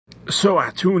So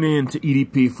I tune in to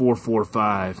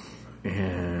edp445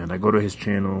 and I go to his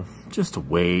channel just to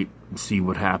wait and see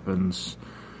what happens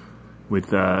with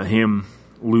him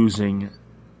losing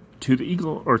to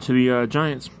the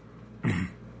Giants.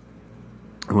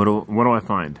 What do I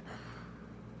find?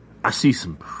 I see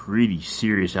some pretty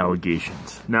serious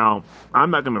allegations. Now,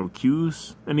 I'm not going to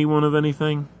accuse anyone of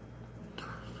anything.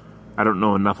 I don't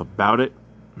know enough about it.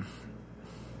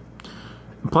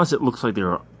 And plus, it looks like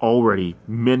there are already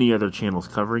many other channels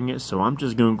covering it, so I'm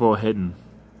just going to go ahead and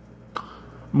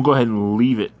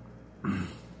leave it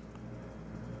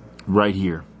right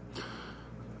here.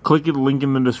 Click the link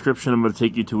in the description. I'm going to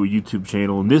take you to a YouTube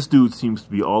channel, and this dude seems to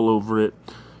be all over it.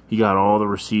 He got all the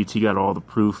receipts. He got all the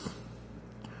proof.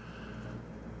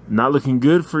 Not looking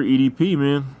good for EDP,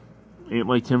 man. Ain't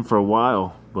liked him for a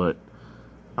while, but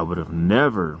I would have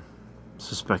never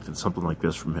suspected something like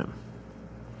this from him.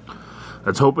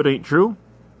 Let's hope it ain't true,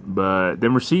 but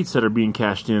them receipts that are being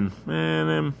cashed in,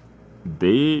 man,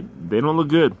 they don't look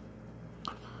good.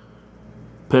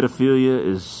 Pedophilia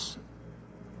is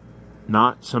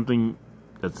not something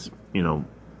that's,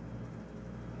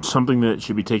 something that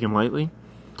should be taken lightly.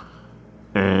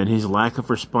 And his lack of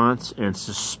response and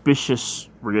suspicious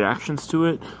reactions to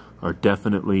it are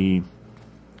definitely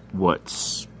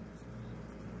what's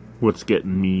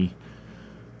getting me.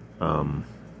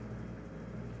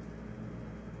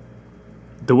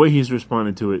 The way he's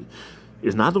responding to it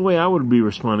is not the way I would be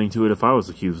responding to it if I was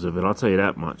accused of it. I'll tell you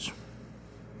that much.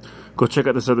 Go check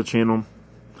out this other channel.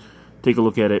 Take a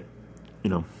look at it.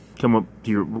 Come up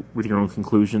with your own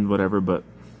conclusion, whatever. But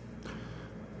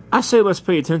I say let's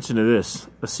pay attention to this.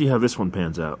 Let's see how this one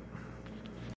pans out.